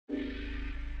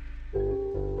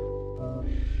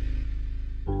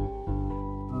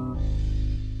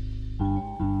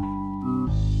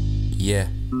Yeah.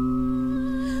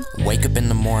 Wake up in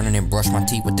the morning and brush my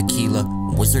teeth with tequila.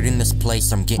 Wizard in this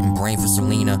place, I'm getting brain for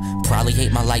Selena. Probably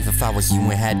hate my life if I was you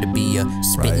and had to be ya.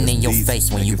 Spitting in your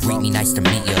face when you greet me, nice to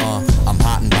meet ya. I'm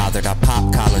hot and bothered, I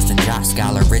pop collars and jock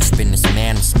scholar. Rich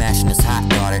businessman, I'm smashing his hot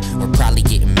daughter. We're probably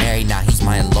getting married, now he's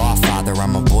my in-law father.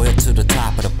 I'm a boil to the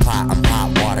top of the pot, I'm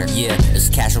hot water. Yeah, it's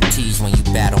casualties when you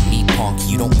battle me, punk.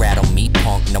 You don't rattle me,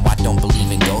 punk. No, I don't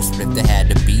believe in ghosts, but if there had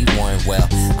to be one, well,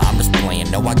 I'm just playing.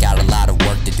 No, I got a lot of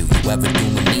work to do. You ever do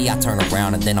with me, I turn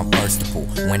around and then I'm burstable.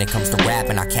 When it comes to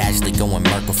rapping, I casually go and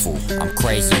merciful. I'm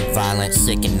crazy, violent,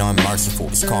 sick, and unmerciful.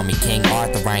 Just call me King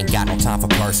Arthur, I ain't got no time for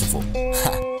Percival.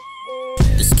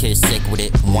 This kid's sick with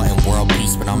it, wanting world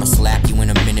peace, but I'ma slap you in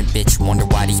a minute, bitch. Wonder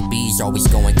why these bees always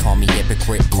go and call me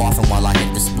hypocrite. Coughing while I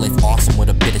hit the spliff, awesome with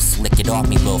a bit of slick it off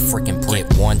me, little freaking prick.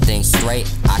 Get one thing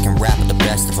straight, I can rap with the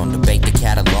best of them. Debate the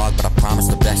catalog, but I promise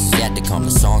the best is yet to come.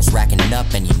 The song's racking up,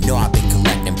 and you know I've been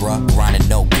collecting, bruh. Grinding,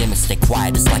 no gimmicks, stay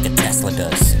quiet just like a Tesla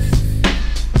does.